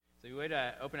So you would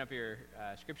open up your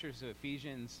scriptures to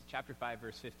Ephesians chapter 5,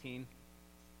 verse 15.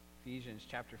 Ephesians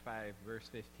chapter 5, verse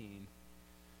 15.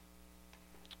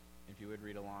 If you would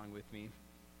read along with me.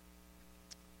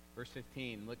 Verse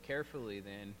 15, look carefully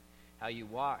then how you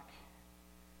walk,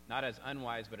 not as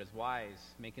unwise but as wise,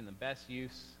 making the best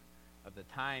use of the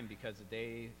time because the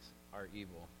days are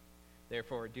evil.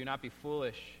 Therefore, do not be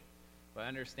foolish, but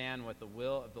understand what the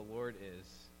will of the Lord is.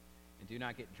 And do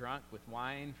not get drunk with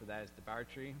wine, for that is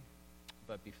debauchery,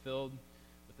 but be filled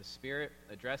with the Spirit,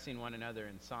 addressing one another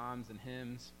in psalms and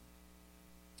hymns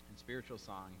and spiritual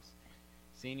songs,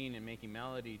 singing and making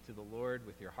melody to the Lord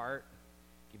with your heart,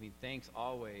 giving thanks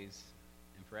always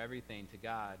and for everything to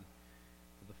God,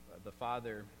 to the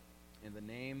Father, in the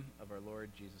name of our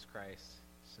Lord Jesus Christ,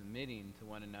 submitting to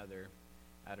one another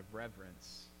out of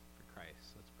reverence for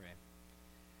Christ. Let's pray.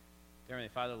 Dear Heavenly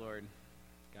Father, Lord,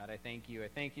 God, I thank you. I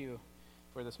thank you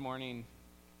for this morning.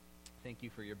 Thank you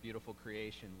for your beautiful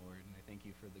creation, Lord, and I thank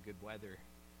you for the good weather.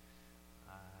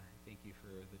 I thank you for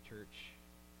the church,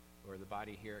 or the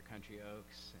body here at Country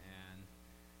Oaks, and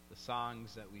the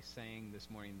songs that we sang this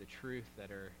morning, the truth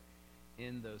that are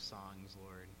in those songs,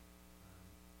 Lord.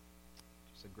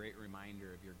 Just a great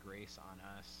reminder of your grace on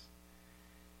us.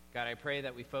 God, I pray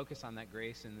that we focus on that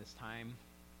grace in this time.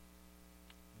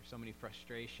 There's so many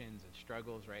frustrations and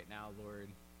struggles right now, Lord.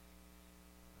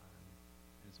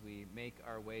 As we make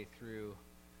our way through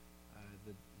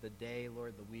the day,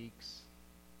 Lord, the weeks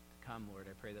to come, Lord,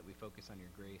 I pray that we focus on your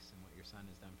grace and what your Son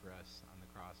has done for us on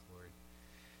the cross, Lord.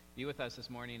 Be with us this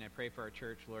morning. I pray for our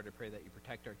church, Lord. I pray that you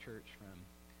protect our church from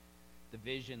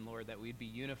division, Lord, that we'd be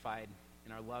unified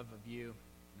in our love of you,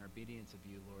 in our obedience of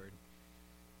you, Lord,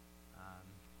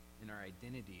 in our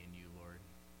identity in you, Lord,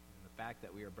 and the fact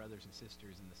that we are brothers and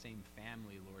sisters in the same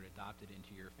family, Lord, adopted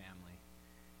into your family.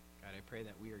 God, I pray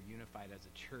that we are unified as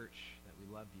a church, that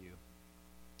we love you.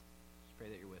 Just pray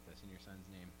that you're with us in your Son's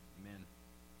name. Amen.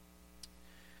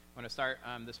 I want to start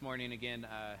this morning again,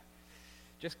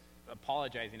 just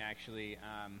apologizing, actually.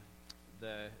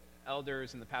 The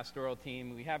elders and the pastoral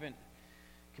team, we haven't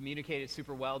communicated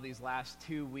super well these last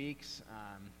 2 weeks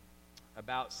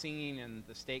about singing, and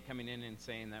the state coming in and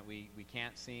saying that we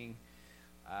can't sing.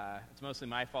 It's mostly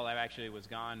my fault. I actually was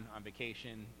gone on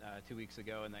vacation 2 weeks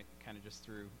ago, and that kind of just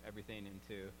threw everything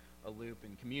into a loop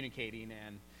in communicating.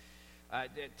 And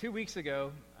 2 weeks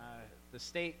ago, the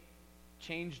state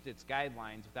changed its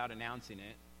guidelines without announcing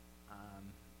it,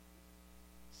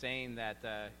 saying that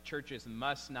churches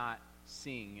must not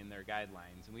sing in their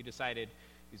guidelines. And we decided,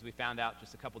 because we found out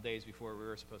just a couple days before we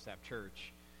were supposed to have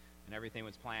church, and everything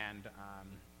was planned,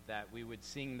 that we would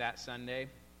sing that Sunday,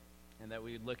 and that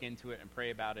we would look into it and pray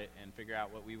about it and figure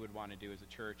out what we would want to do as a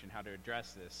church and how to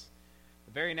address this.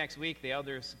 The very next week, the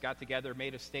elders got together,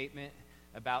 made a statement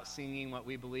about singing, what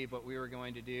we believed, what we were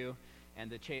going to do, and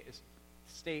the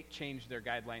state changed their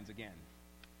guidelines again.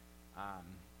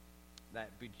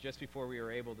 Just before we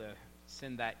were able to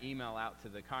send that email out to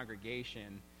the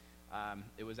congregation,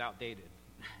 it was outdated.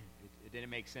 It didn't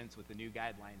make sense with the new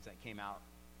guidelines that came out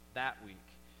that week.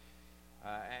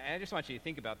 And I just want you to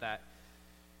think about that.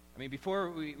 I mean, before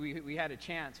we had a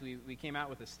chance, we came out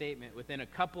with a statement. Within a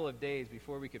couple of days,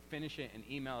 before we could finish it and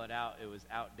email it out, it was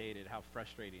outdated. How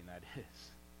frustrating that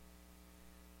is.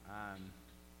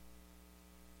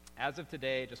 As of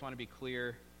today, I just want to be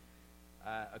clear.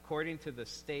 According to the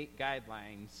state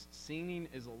guidelines, singing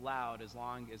is allowed as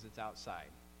long as it's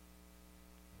outside.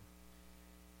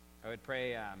 I would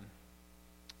pray,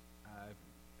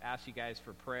 ask you guys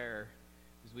for prayer,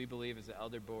 because we believe as the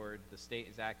elder board, the state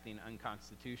is acting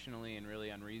unconstitutionally and really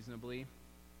unreasonably.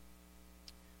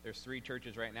 There's 3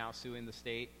 churches right now suing the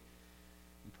state,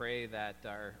 and pray that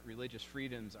our religious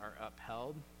freedoms are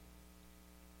upheld.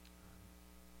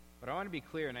 But I want to be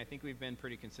clear, and I think we've been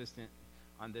pretty consistent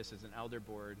on this as an elder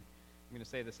board. I'm going to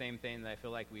say the same thing that I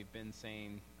feel like we've been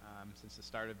saying since the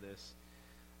start of this.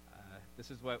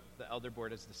 This is what the elder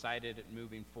board has decided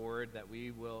moving forward, that we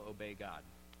will obey God.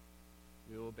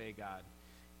 We will obey God.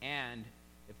 And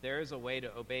if there is a way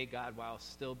to obey God while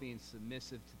still being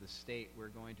submissive to the state, we're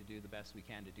going to do the best we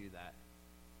can to do that.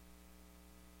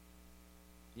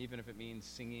 Even if it means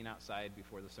singing outside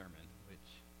before the sermon, which,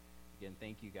 again,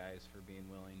 thank you guys for being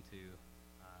willing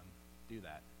to do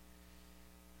that.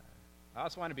 I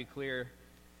also want to be clear,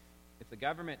 if the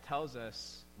government tells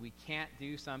us we can't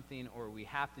do something or we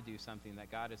have to do something that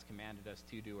God has commanded us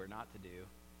to do or not to do,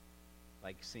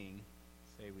 like sing,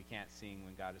 say we can't sing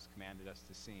when God has commanded us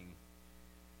to sing,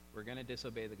 we're going to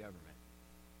disobey the government.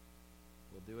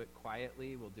 We'll do it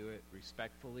quietly, we'll do it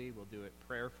respectfully, we'll do it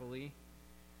prayerfully,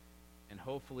 and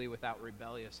hopefully without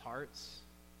rebellious hearts.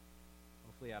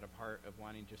 hopefully out of heart of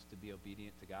wanting just to be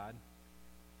obedient to God.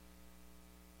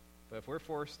 But if we're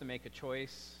forced to make a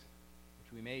choice,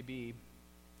 which we may be,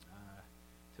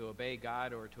 to obey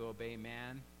God or to obey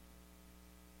man,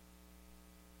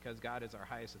 because God is our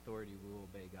highest authority, we will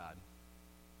obey God.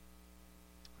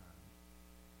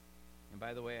 And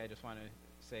by the way, I just want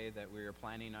to say that we are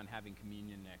planning on having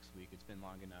communion next week. It's been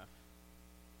long enough.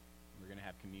 We're going to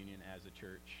have communion as a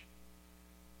church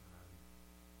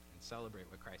and celebrate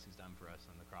what Christ has done for us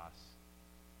on the cross.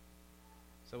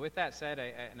 So with that said,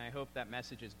 I hope that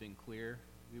message has been clear.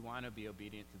 We want to be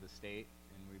obedient to the state,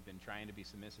 and we've been trying to be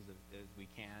submissive as we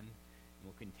can. And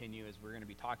we'll continue as we're going to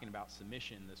be talking about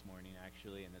submission this morning,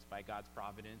 actually, and it's by God's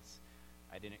providence.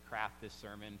 I didn't craft this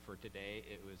sermon for today.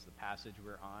 It was the passage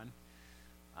we're on.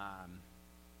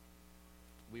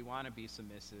 We want to be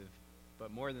submissive,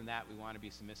 but more than that, we want to be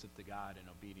submissive to God and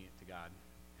obedient to God.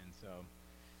 And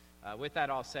so, with that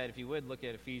all said, if you would look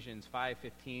at Ephesians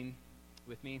 5:15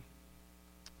 with me.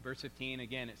 Verse 15,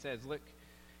 again, it says, "Look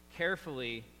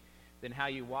carefully then how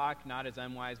you walk, not as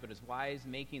unwise, but as wise,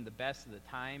 making the best of the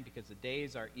time, because the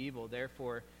days are evil.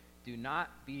 Therefore, do not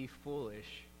be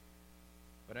foolish,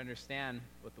 but understand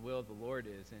what the will of the Lord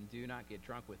is, and do not get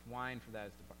drunk with wine, for that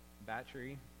is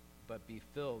debauchery, but be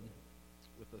filled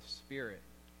with the Spirit."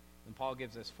 And Paul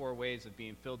gives us 4 ways of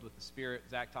being filled with the Spirit.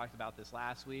 Zach talked about this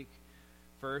last week.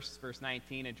 First, verse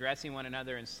 19, addressing one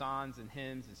another in songs and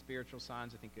hymns and spiritual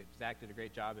songs. I think Zach did a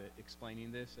great job at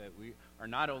explaining this, that we are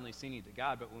not only singing to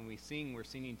God, but when we sing, we're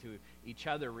singing to each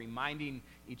other, reminding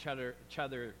each other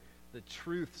the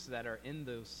truths that are in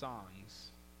those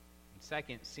songs. And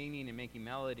second, singing and making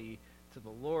melody to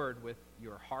the Lord with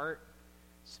your heart.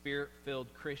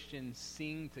 Spirit-filled Christians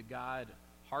sing to God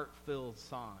heart-filled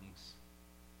songs.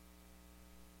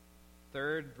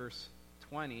 Third, verse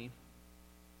 20,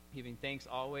 giving thanks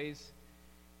always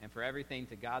and for everything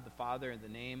to God the Father in the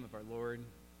name of our Lord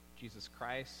Jesus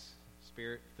Christ.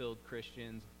 Spirit-filled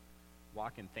Christians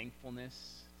walk in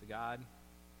thankfulness to God.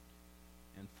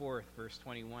 And fourth, verse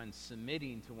 21,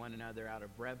 submitting to one another out of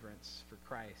reverence for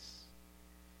Christ.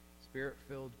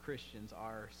 Spirit-filled Christians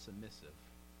are submissive.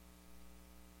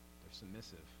 They're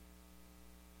submissive.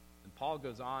 And Paul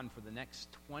goes on for the next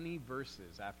 20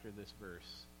 verses after this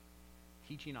verse,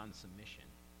 teaching on submission.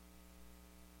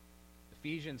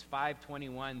 Ephesians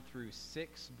 5:21 through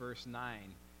 6 verse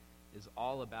 9 is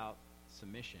all about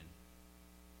submission.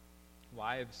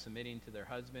 Wives submitting to their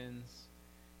husbands,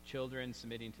 children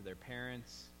submitting to their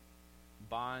parents,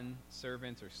 bond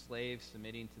servants or slaves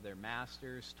submitting to their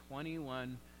masters.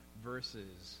 21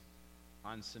 verses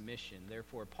on submission.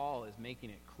 Therefore, Paul is making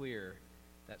it clear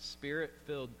that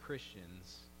Spirit-filled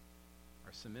Christians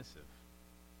are submissive.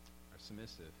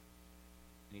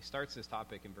 And he starts this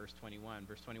topic in verse 21.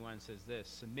 Verse 21 says this,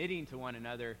 submitting to one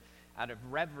another out of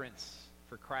reverence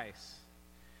for Christ.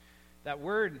 That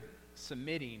word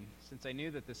submitting, since I knew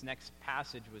that this next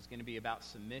passage was going to be about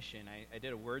submission, I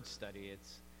did a word study.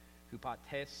 It's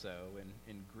hupateso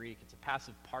in Greek. It's a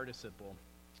passive participle,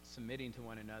 submitting to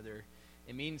one another.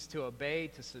 It means to obey,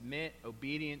 to submit,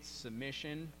 obedience,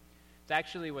 submission. It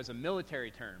actually was a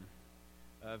military term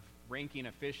of ranking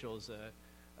officials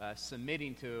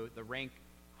submitting to the rank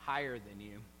higher than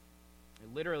you.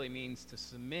 It literally means to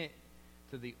submit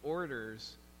to the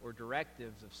orders or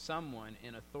directives of someone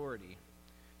in authority.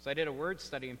 So I did a word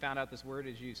study and found out this word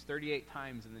is used 38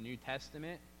 times in the New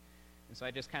Testament. And so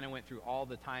I just kind of went through all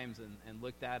the times and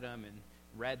looked at them and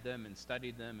read them and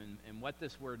studied them and what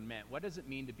this word meant. What does it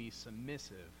mean to be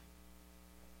submissive?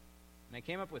 And I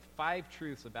came up with 5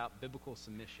 truths about biblical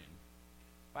submission.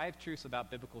 5 truths about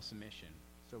biblical submission.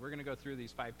 So we're going to go through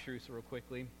these 5 truths real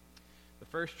quickly. The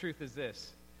first truth is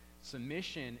this: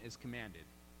 submission is commanded.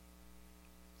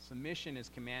 Submission is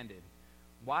commanded.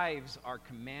 Wives are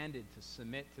commanded to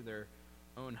submit to their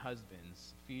own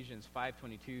husbands. Ephesians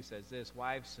 5:22 says this,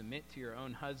 wives, submit to your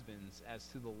own husbands as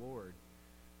to the Lord.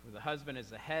 For the husband is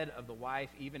the head of the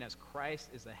wife, even as Christ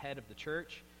is the head of the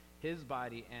church, his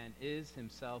body, and is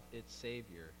himself its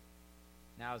Savior.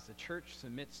 Now as the church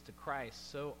submits to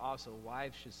Christ, so also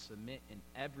wives should submit in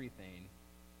everything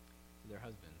to their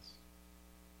husbands.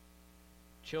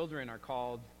 Children are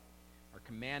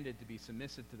commanded to be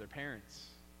submissive to their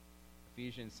parents.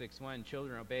 Ephesians 6:1,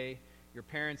 children, obey your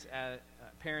parents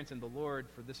in the Lord,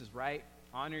 for this is right.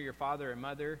 Honor your father and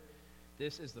mother.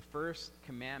 This is the first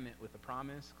commandment with a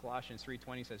promise. Colossians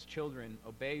 3:20 says, children,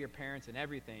 obey your parents in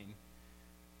everything,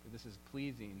 for this is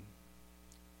pleases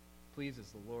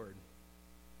the Lord.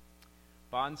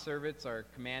 Bondservants are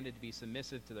commanded to be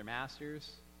submissive to their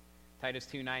masters. Titus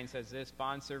 2:9 says this,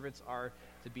 bondservants are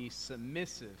to be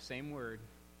submissive, same word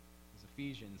as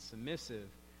Ephesians, submissive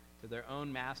to their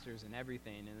own masters in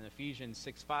everything. And Ephesians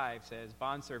 6:5 says,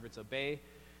 "Bondservants, obey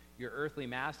your earthly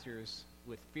masters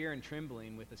with fear and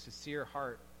trembling, with a sincere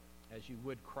heart, as you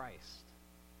would Christ."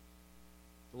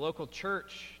 The local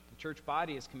church, the church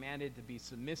body, is commanded to be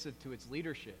submissive to its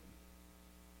leadership.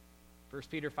 1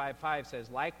 Peter 5:5 says,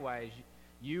 "Likewise,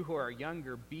 you who are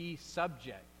younger, be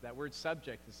subject." That word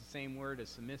subject is the same word as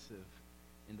submissive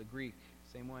in the Greek,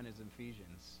 same one as in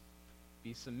Ephesians.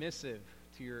 Be submissive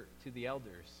to the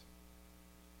elders.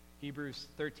 Hebrews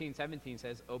 13:17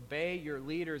 says, "Obey your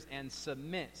leaders and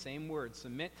submit," same word,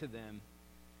 submit to them,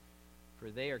 "for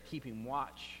they are keeping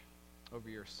watch over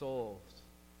your souls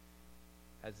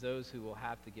as those who will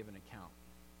have to give an account."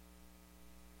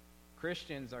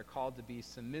 Christians are called to be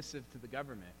submissive to the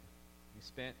government. We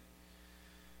spent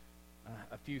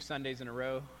a few Sundays in a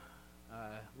row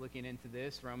looking into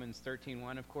this. Romans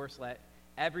 13:1, of course, let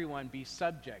everyone be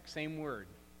subject, same word.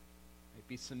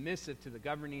 Be submissive to the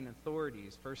governing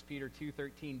authorities. 1 Peter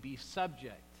 2:13, be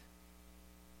subject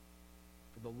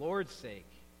for the Lord's sake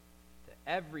to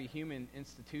every human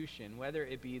institution, whether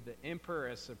it be the emperor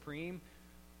as supreme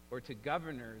or to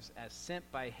governors as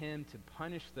sent by him to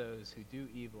punish those who do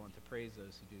evil and to praise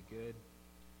those who do good.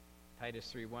 Titus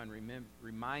 3:1,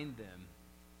 remind them,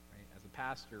 right, as a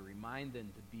pastor, remind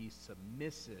them to be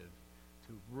submissive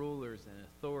to rulers and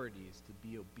authorities, to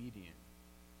be obedient.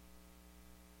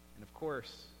 And of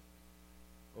course,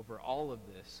 over all of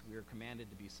this, we are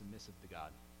commanded to be submissive to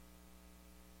God.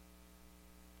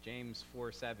 James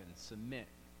 4:7, submit,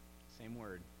 same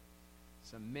word.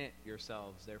 Submit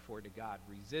yourselves, therefore, to God.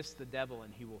 Resist the devil,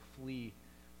 and he will flee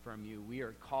from you. We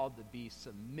are called to be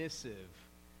submissive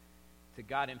to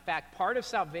God. In fact, part of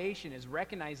salvation is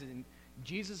recognizing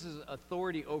Jesus'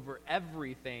 authority over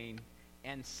everything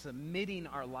and submitting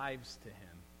our lives to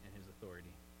him and his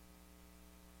authority.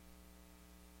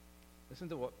 Listen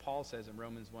to what Paul says in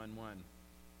Romans 1:1.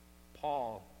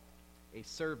 Paul, a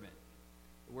servant.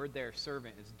 The word there,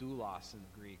 servant, is doulos in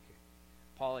the Greek.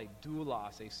 Paul, a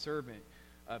doulos, a servant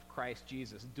of Christ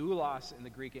Jesus. Doulos in the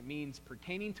Greek, it means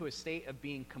pertaining to a state of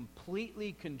being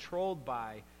completely controlled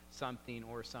by something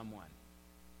or someone.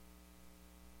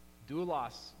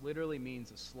 Doulos literally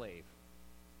means a slave.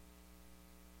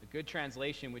 A good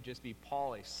translation would just be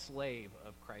Paul, a slave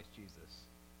of Christ Jesus.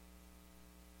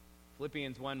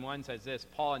 Philippians 1:1 says this,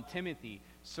 Paul and Timothy,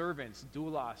 servants,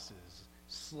 douloses,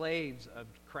 slaves of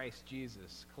Christ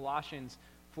Jesus. Colossians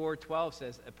 4:12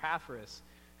 says, Epaphras,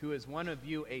 who is one of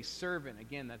you, a servant,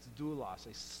 again, that's doulos,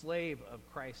 a slave of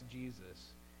Christ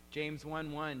Jesus. James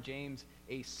 1:1, James,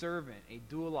 a servant, a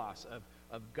doulos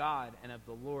of God and of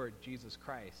the Lord Jesus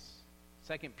Christ.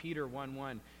 2 Peter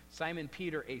 1:1, Simon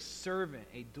Peter, a servant,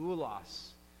 a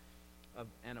doulos, of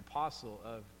an apostle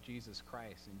of Jesus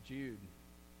Christ. And Jude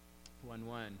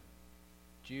 1:1,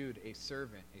 Jude, a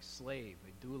servant, a slave,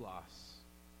 a doulos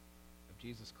of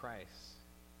Jesus Christ,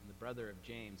 and the brother of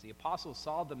James. The apostles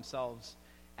saw themselves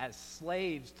as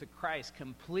slaves to Christ,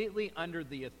 completely under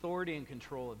the authority and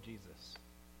control of Jesus.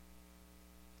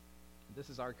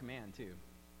 This is our command too.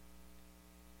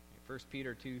 1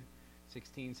 Peter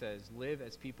 2:16 says, live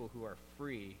as people who are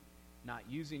free, not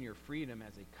using your freedom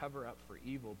as a cover-up for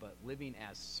evil, but living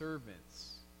as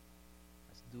servants,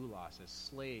 as doulos, as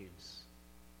slaves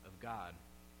of God.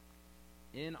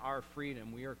 In our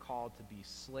freedom, we are called to be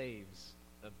slaves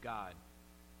of God,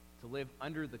 to live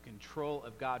under the control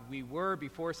of God. We were,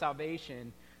 before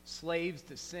salvation, slaves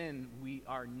to sin. We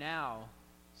are now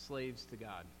slaves to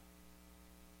God.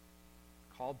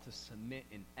 Called to submit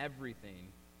in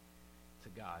everything to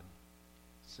God.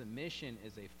 Submission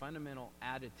is a fundamental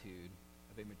attitude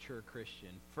of a mature Christian,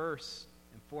 first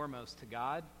and foremost to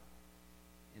God,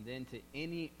 and then to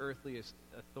any earthly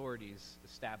authorities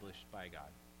established by God.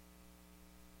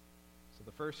 So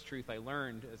the first truth I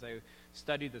learned as I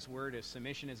studied this word is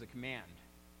submission is a command.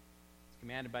 It's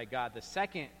commanded by God. The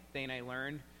second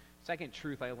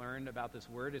truth I learned about this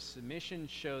word is submission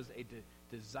shows a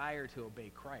desire to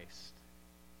obey Christ.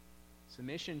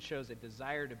 Submission shows a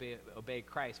desire to obey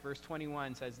Christ. Verse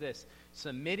 21 says this,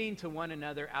 submitting to one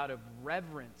another out of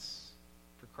reverence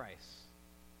for Christ.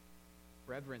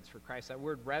 Reverence for Christ. That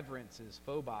word reverence is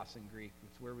phobos in Greek.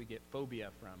 It's where we get phobia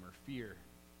from, or fear.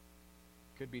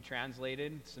 Could be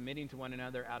translated, submitting to one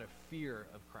another out of fear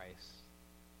of Christ.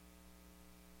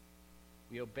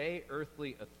 We obey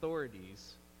earthly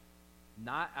authorities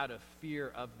not out of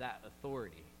fear of that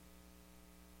authority,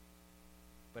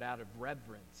 but out of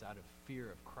reverence, out of fear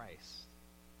of Christ.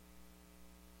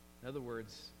 In other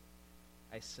words,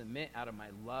 I submit out of my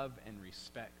love and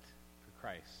respect for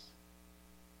Christ.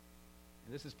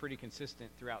 And this is pretty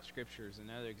consistent throughout Scriptures.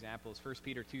 Another example is 1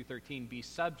 Peter 2:13, be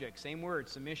subject, same word,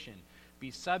 submission.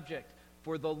 be subject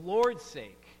for the Lord's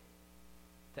sake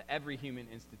to every human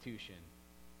institution.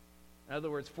 In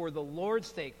other words, for the Lord's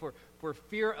sake, for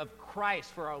fear of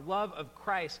Christ, for our love of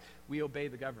Christ, we obey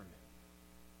the government.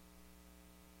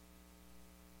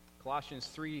 Colossians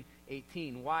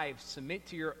 3:18, wives, submit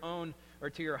to your own or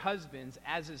to your husbands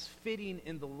as is fitting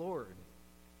in the Lord.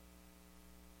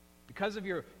 Because of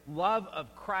your love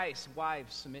of Christ,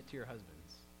 wives, submit to your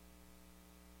husbands.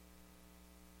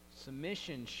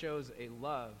 Submission shows a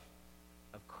love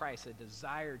of Christ, a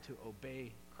desire to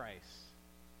obey Christ.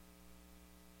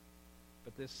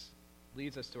 But this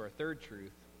leads us to our third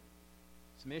truth.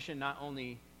 Submission not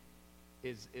only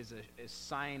is a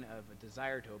sign of a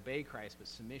desire to obey Christ, but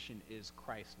submission is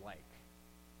Christ-like.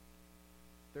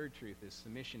 Third truth is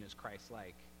submission is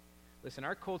Christ-like. Listen,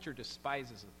 our culture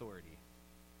despises authority.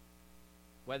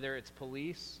 Whether it's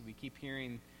police, we keep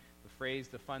hearing the phrase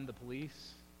defund the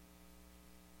police.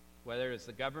 Whether it's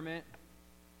the government,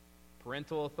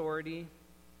 parental authority,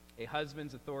 a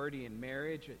husband's authority in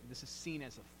marriage, this is seen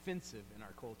as offensive in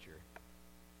our culture.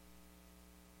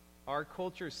 Our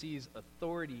culture sees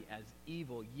authority as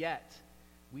evil, yet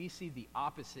we see the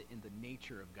opposite in the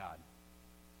nature of God.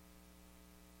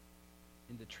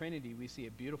 In the Trinity, we see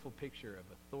a beautiful picture of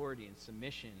authority and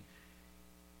submission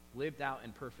lived out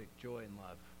in perfect joy and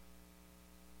love.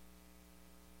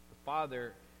 The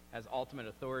Father has ultimate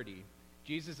authority.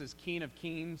 Jesus is King of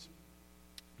Kings,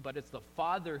 but it's the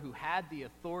Father who had the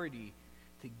authority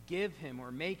to give him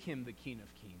or make him the King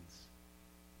of Kings.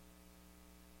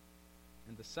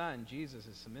 And the Son, Jesus,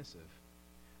 is submissive.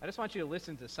 I just want you to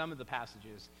listen to some of the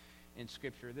passages in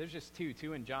Scripture. There's just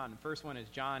two in John. The first one is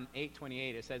John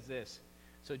 8:28. It says this,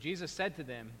 so Jesus said to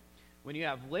them, when you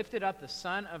have lifted up the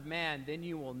Son of Man, then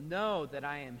you will know that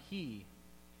I am he,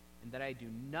 and that I do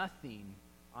nothing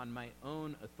on my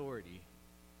own authority,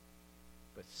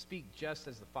 but speak just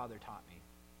as the Father taught me.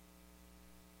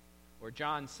 Or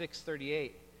John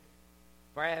 6:38,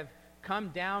 for I have come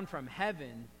down from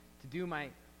heaven to do my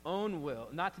own will,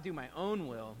 not to do my own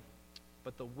will,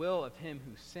 but the will of him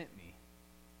who sent me.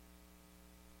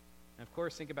 And of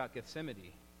course, think about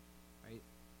Gethsemane, right?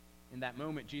 In that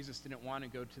moment, Jesus didn't want to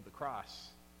go to the cross.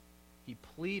 He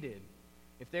pleaded,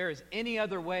 if there is any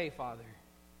other way, Father,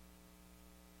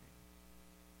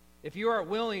 if you are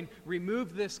willing,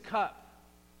 remove this cup.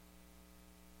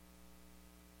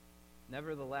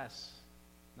 Nevertheless,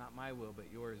 not my will, but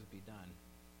yours be done.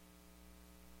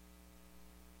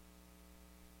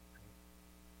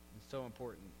 It's so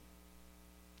important.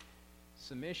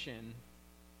 Submission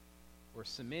or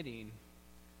submitting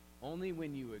only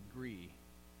when you agree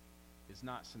is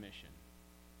not submission.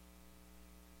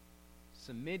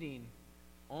 Submitting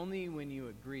only when you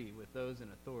agree with those in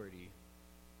authority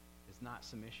is not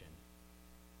submission.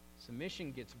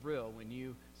 Submission gets real when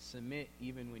you submit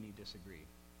even when you disagree,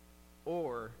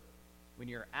 or when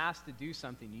you're asked to do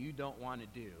something you don't want to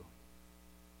do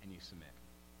and you submit.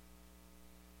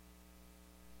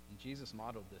 And Jesus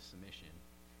modeled this submission.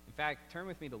 In fact, turn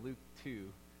with me to Luke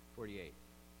 2:48.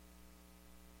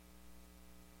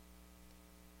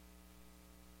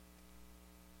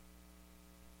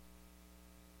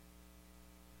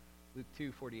 Luke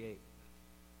 2:48.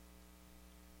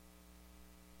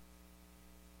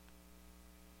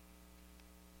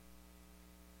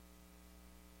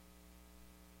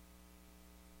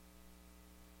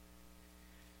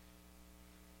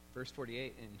 Verse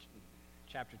 48 in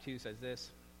chapter 2 says this,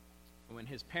 when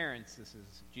his parents, this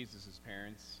is Jesus'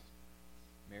 parents,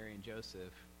 Mary and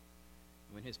Joseph,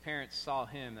 when his parents saw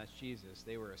him, that's Jesus,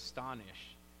 they were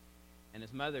astonished. And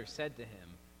his mother said to him,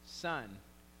 son,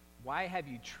 why have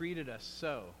you treated us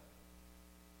so?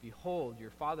 Behold,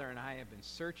 your father and I have been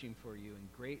searching for you in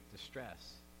great distress.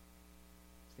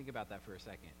 Let's think about that for a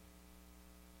second.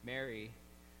 Mary,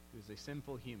 who's a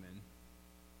sinful human,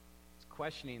 is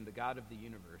questioning the God of the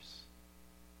universe.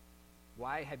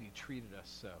 Why have you treated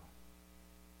us so?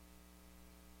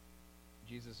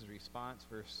 Jesus' response,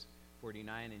 verse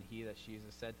 49, and he, that's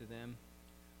Jesus, said to them,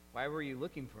 why were you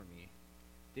looking for me?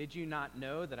 Did you not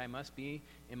know that I must be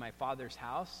in my Father's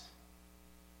house?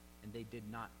 And they did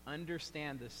not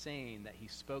understand the saying that he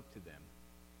spoke to them.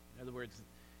 In other words,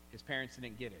 his parents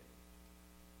didn't get it.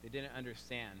 They didn't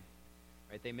understand,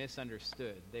 right? They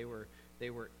misunderstood. They were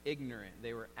ignorant.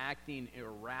 They were acting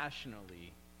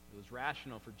irrationally. It was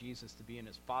rational for Jesus to be in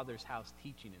his Father's house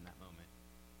teaching in that moment.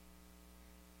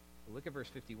 But look at verse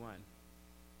 51.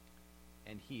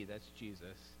 And he, that's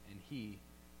Jesus, and he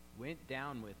went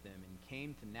down with them and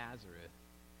came to Nazareth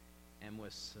and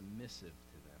was submissive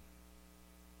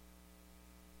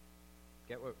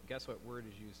to them. Guess what word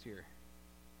is used here?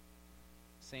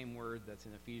 same word that's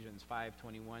in Ephesians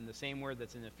 5:21, the same word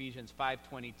that's in Ephesians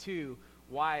 5:22,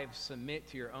 wives, submit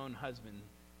to your own husband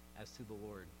as to the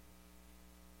Lord.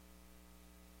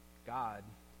 God,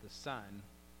 the Son,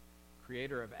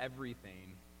 creator of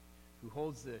everything, who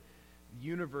holds the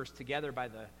universe together by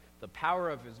the power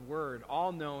of his word,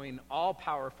 all-knowing,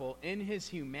 all-powerful, in his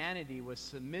humanity was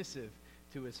submissive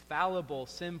to his fallible,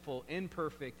 sinful,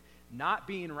 imperfect, not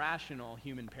being rational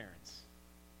human parents.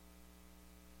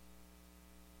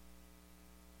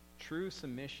 True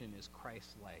submission is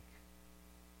Christ-like.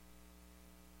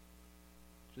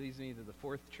 Which leads me to the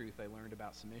fourth truth I learned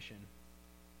about submission.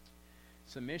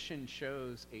 Submission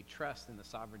shows a trust in the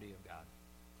sovereignty of God.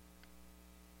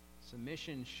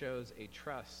 Submission shows a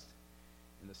trust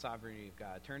in the sovereignty of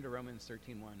God. Turn to Romans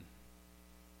 13:1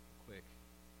 quick.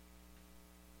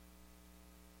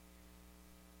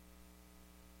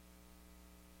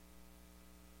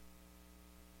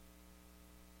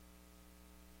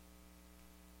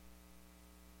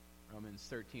 Romans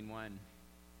 13:1.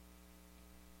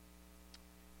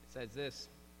 It says this,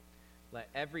 let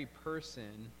every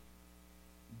person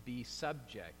be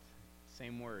subject,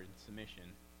 same word, submission.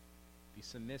 Be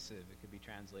submissive, it could be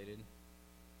translated.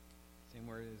 Same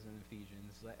word as in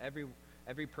Ephesians. Let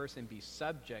every person be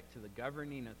subject to the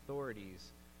governing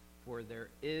authorities, for there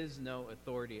is no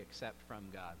authority except from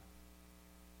God.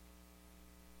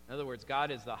 In other words,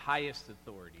 God is the highest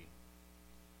authority.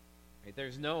 Right?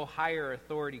 There's no higher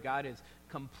authority. God is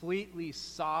completely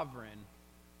sovereign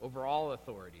over all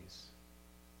authorities.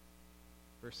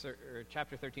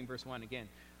 Chapter 13, verse 1 again.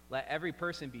 Let every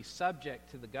person be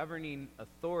subject to the governing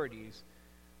authorities,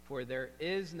 for there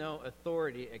is no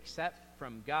authority except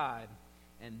from God,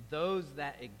 and those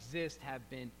that exist have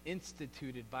been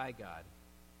instituted by God.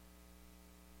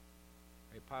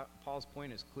 Right? Paul's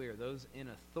point is clear. Those in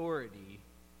authority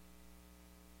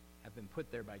have been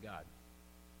put there by God.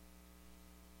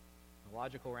 The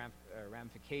logical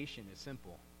ramification is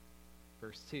simple.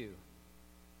 Verse 2.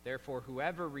 Therefore,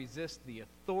 whoever resists the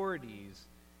authorities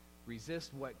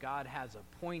resists what God has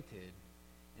appointed,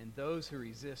 and those who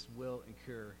resist will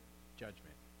incur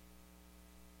judgment.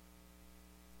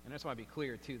 And I just want to be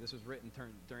clear, too, this was written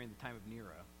during the time of Nero.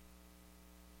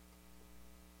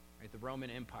 Right, the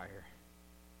Roman Empire.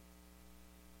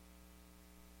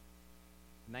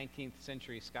 19th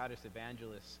century Scottish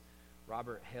evangelist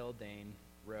Robert Haldane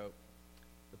wrote,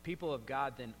 the people of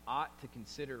God then ought to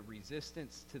consider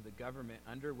resistance to the government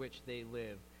under which they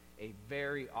live a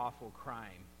very awful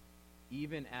crime,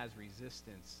 even as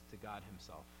resistance to God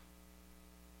himself.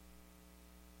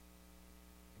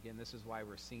 Again, this is why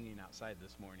we're singing outside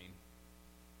this morning.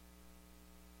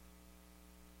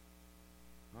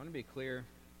 I want to be clear.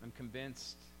 I'm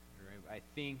convinced, or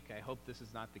I hope this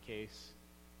is not the case,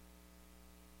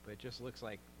 but it just looks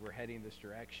like we're heading this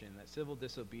direction, that civil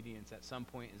disobedience at some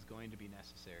point is going to be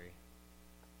necessary.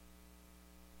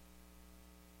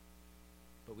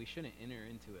 But we shouldn't enter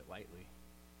into it lightly.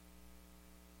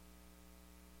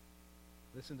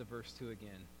 Listen to verse 2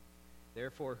 again.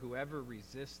 Therefore, whoever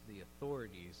resists the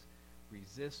authorities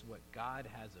resists what God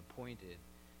has appointed,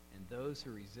 and those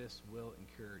who resist will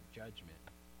incur judgment.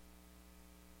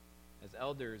 As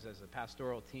elders, as a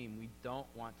pastoral team, we don't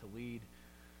want to lead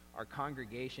our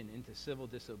congregation into civil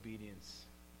disobedience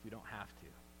if we don't have to.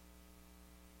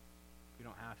 If we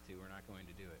don't have to, we're not going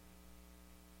to do it.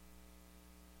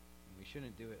 And we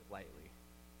shouldn't do it lightly.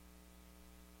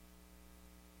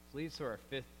 This leads to our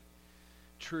fifth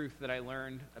truth that I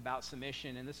learned about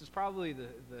submission, and this is probably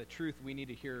the truth we need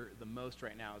to hear the most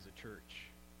right now as a church.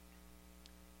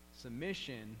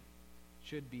 Submission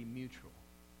should be mutual.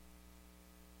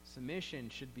 Submission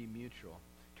should be mutual.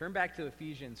 Turn back to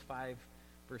Ephesians 5,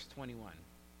 verse 21.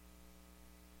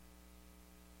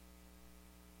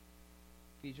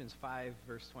 Ephesians 5,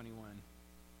 verse 21.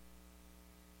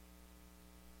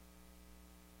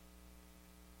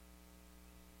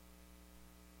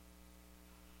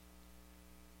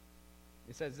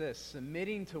 It says this,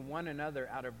 submitting to one another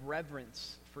out of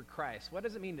reverence for Christ. What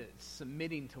does it mean to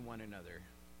submitting to one another?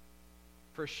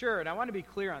 For sure, and I want to be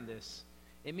clear on this,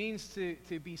 it means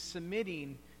to be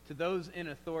submitting to those in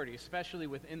authority, especially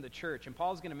within the church. And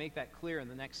Paul's going to make that clear in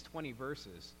the next 20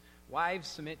 verses. Wives,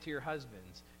 submit to your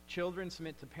husbands. Children,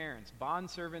 submit to parents.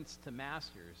 Bondservants to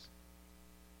masters.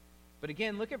 But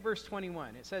again, look at verse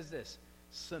 21. It says this,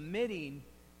 submitting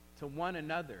to one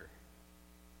another.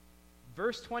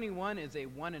 Verse 21 is a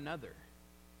one another.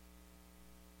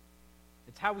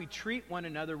 It's how we treat one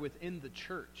another within the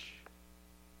church.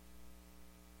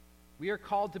 We are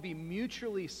called to be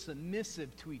mutually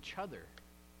submissive to each other.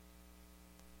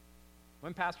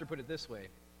 One pastor put it this way,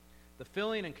 the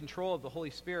filling and control of the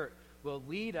Holy Spirit will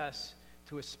lead us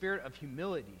to a spirit of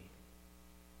humility,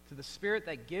 to the spirit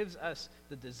that gives us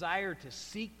the desire to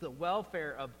seek the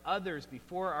welfare of others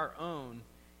before our own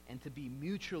and to be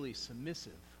mutually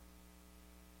submissive.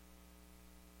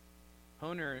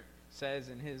 Honer says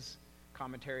in his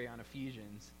commentary on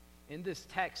Ephesians, in this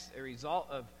text, a result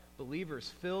of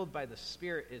believers filled by the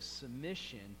Spirit is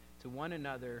submission to one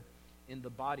another in the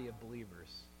body of believers.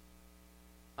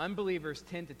 Unbelievers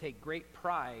tend to take great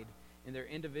pride in their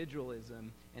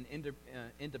individualism and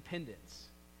independence,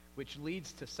 which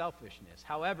leads to selfishness.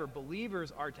 However,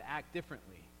 believers are to act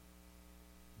differently.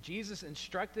 Jesus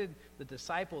instructed the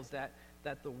disciples that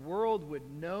the world would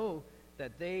know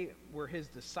that they were his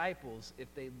disciples if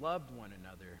they loved one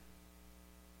another.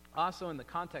 Also, in the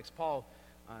context, Paul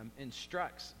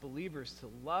instructs believers to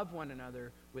love one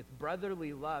another with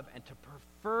brotherly love and to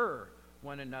prefer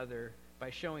one another by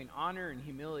showing honor and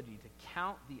humility, to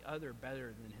count the other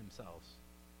better than themselves.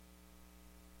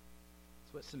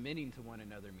 That's what submitting to one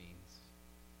another means.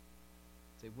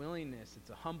 It's a willingness, it's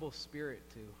a humble spirit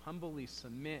to humbly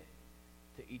submit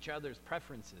to each other's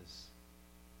preferences,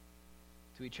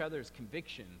 to each other's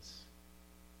convictions,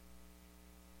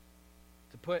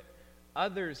 to put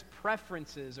others'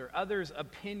 preferences or others'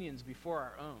 opinions before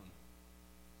our own.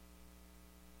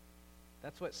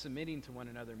 That's what submitting to one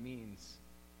another means.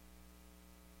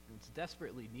 And it's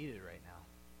desperately needed right now.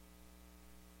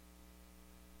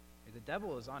 The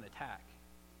devil is on attack.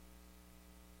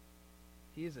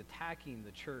 He is attacking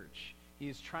the church. He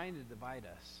is trying to divide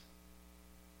us.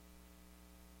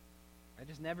 I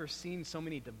just never seen so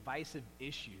many divisive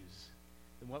issues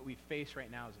than what we face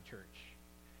right now as a church.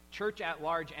 Church at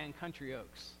large and Country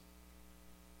Oaks.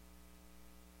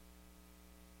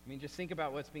 I mean, just think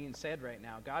about what's being said right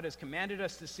now. God has commanded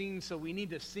us to sing, so we need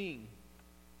to sing.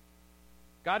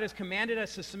 God has commanded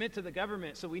us to submit to the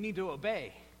government, so we need to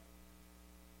obey.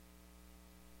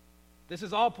 This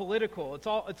is all political.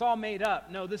 It's all made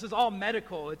up. No, this is all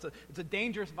medical. It's a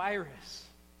dangerous virus.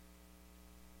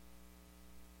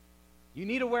 You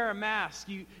need to wear a mask.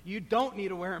 You don't need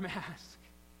to wear a mask.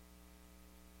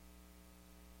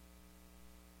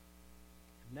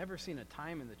 I've never seen a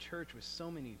time in the church with so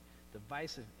many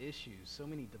divisive issues, so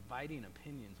many dividing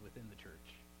opinions within the church.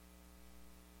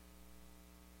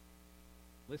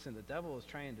 Listen, the devil is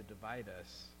trying to divide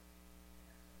us,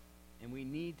 and we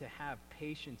need to have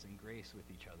patience and grace with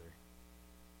each other.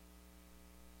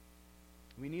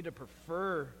 We need to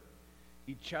prefer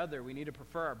each other. We need to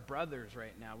prefer our brothers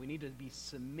right now. We need to be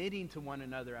submitting to one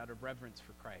another out of reverence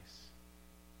for Christ.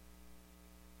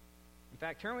 In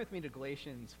fact, turn with me to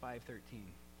Galatians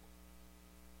 5:13.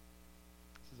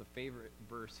 This is a favorite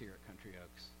verse here at Country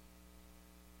Oaks.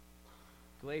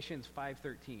 Galatians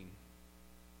 5:13.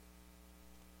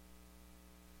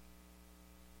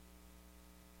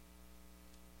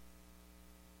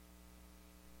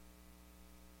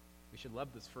 We should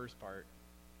love this first part,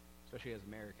 especially as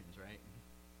Americans, right?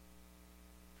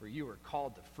 For you are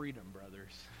called to freedom,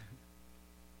 brothers.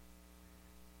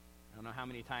 I don't know how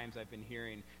many times I've been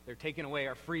hearing, they're taking away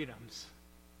our freedoms.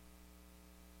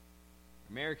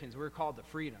 Americans, we're called to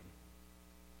freedom.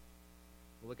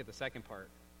 We'll look at the second part.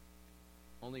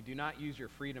 Only do not use your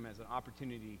freedom as an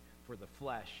opportunity for the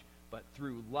flesh, but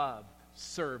through love,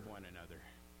 serve one another.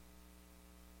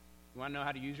 You want to know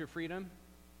how to use your freedom?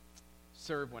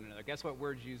 Serve one another. Guess what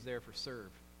word's used there for serve?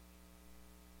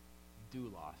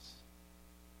 Doulos.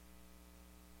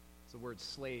 It's the word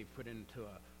slave put into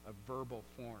a verbal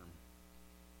form.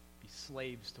 Be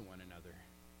slaves to one another.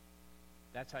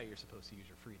 That's how you're supposed to use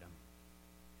your freedom.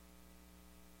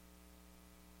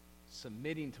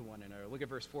 Submitting to one another. Look at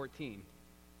verse 14.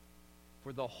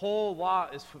 For the whole law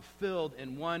is fulfilled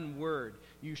in one word.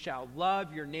 You shall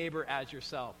love your neighbor as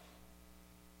yourself.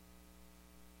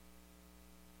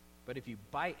 But if you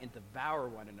bite and devour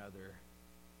one another,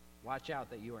 watch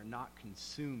out that you are not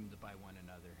consumed by one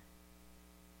another.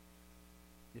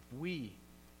 If we,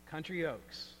 Country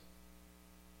Oaks,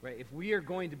 right, if we are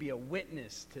going to be a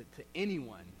witness to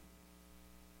anyone,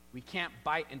 we can't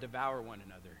bite and devour one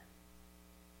another.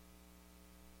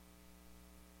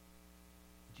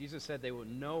 Jesus said they will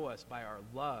know us by our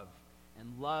love,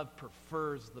 and love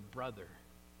prefers the brother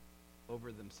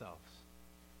over themselves.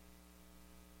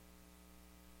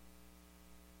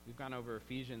 We've gone over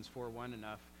Ephesians 4:1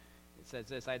 enough. It says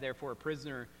this, I therefore, a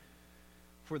prisoner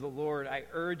for the Lord, I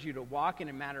urge you to walk in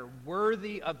a manner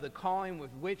worthy of the calling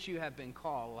with which you have been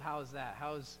called. Well, how is that?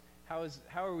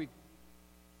 How are we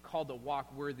called to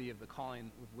walk worthy of the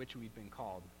calling with which we've been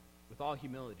called? With all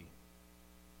humility.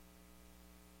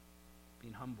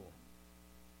 Being humble.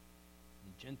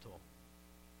 And gentle.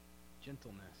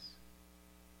 Gentleness.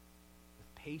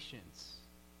 With patience.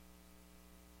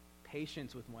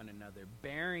 patience with one another,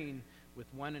 bearing with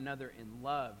one another in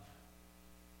love,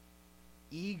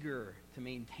 eager to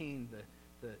maintain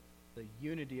the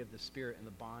unity of the Spirit and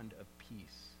the bond of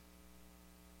peace.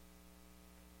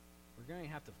 We're going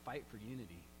to have to fight for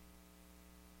unity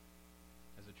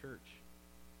as a church.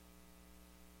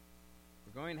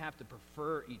 We're going to have to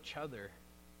prefer each other,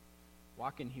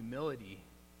 walk in humility,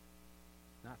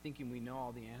 not thinking we know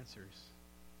all the answers.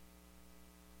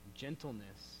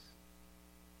 Gentleness,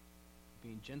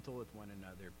 being gentle with one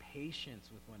another, patience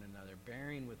with one another,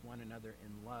 bearing with one another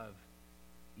in love,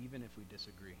 even if we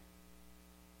disagree.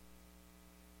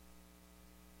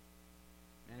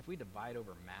 And if we divide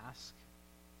over mask,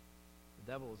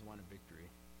 the devil has won a victory.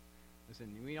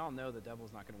 Listen, we all know the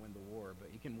devil's not going to win the war, but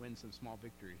he can win some small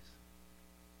victories.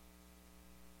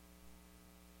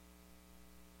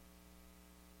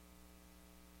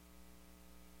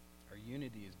 Our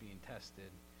unity is being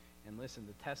tested. And listen,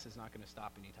 the test is not going to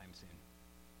stop anytime soon.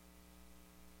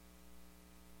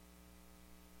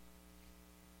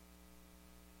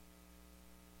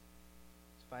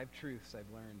 There's 5 truths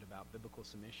I've learned about biblical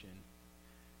submission.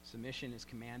 Submission is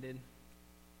commanded.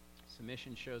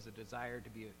 Submission shows a desire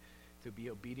to be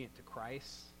obedient to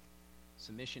Christ.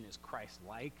 Submission is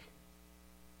Christ-like.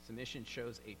 Submission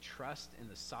shows a trust in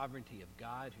the sovereignty of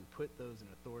God who put those in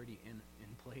authority in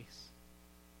place.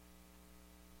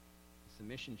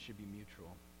 Submission should be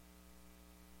mutual.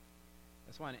 I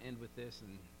just want to end with this,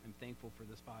 and I'm thankful for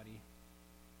this body.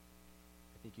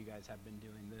 I think you guys have been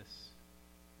doing this.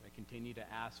 I continue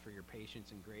to ask for your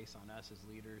patience and grace on us as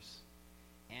leaders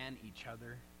and each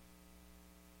other.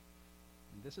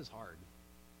 And this is hard.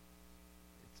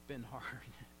 It's been hard.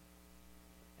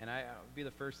 And I'll be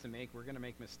the first to we're going to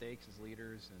make mistakes as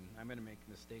leaders, and I'm going to make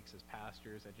mistakes as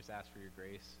pastors. I just ask for your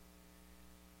grace.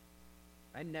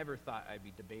 I never thought I'd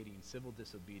be debating civil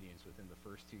disobedience within the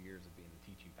first 2 years of being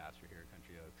the teaching pastor here at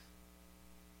Country Oaks.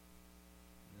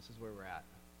 And this is where we're at.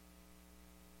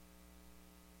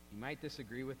 You might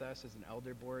disagree with us as an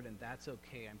elder board, and that's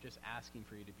okay. I'm just asking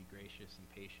for you to be gracious and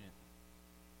patient.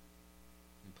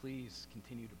 And please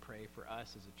continue to pray for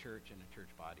us as a church and a church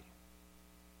body.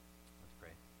 Let's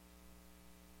pray.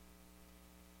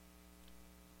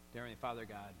 Dear Heavenly Father,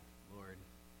 God, Lord,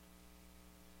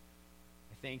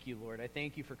 I thank you, Lord. I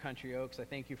thank you for Country Oaks. I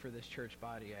thank you for this church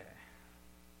body.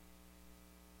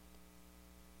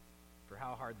 For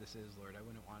how hard this is, Lord, I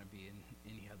wouldn't want to be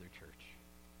in any other church.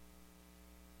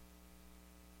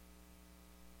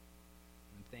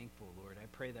 I'm thankful, Lord. I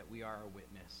pray that we are a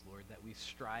witness, Lord, that we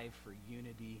strive for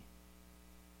unity.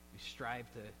 We strive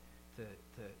to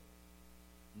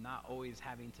not always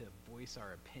having to voice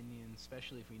our opinions,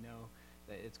 especially if we know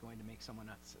that it's going to make someone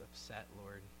else upset,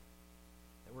 Lord.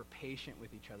 That we're patient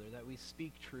with each other, that we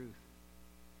speak truth.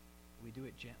 We do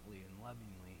it gently and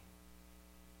lovingly.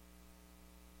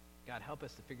 God, help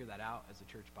us to figure that out as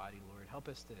a church body, Lord. Help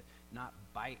us to not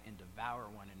bite and devour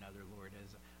one another, Lord,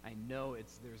 as I know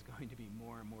there's going to be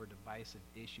more and more divisive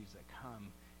issues that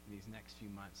come in these next few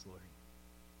months, Lord.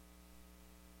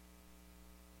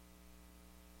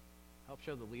 Help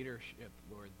show the leadership,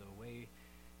 Lord, the way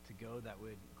to go that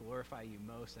would glorify you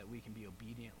most, that we can be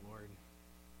obedient, Lord.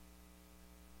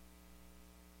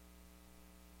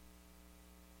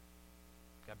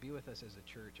 God, be with us as a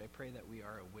church. I pray that we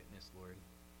are a witness, Lord.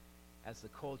 As the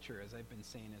culture, as I've been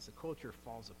saying, as the culture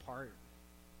falls apart,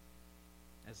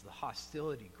 as the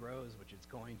hostility grows, which it's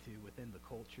going to within the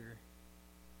culture,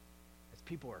 as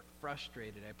people are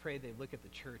frustrated, I pray they look at the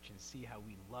church and see how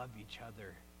we love each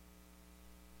other,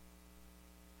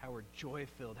 how we're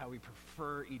joy-filled, how we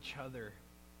prefer each other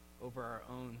over our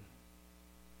own,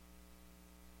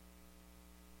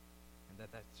 and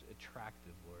that's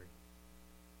attractive, Lord.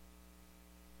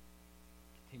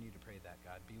 Continue to pray that,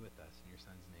 God. Be with us in your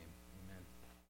Son's name.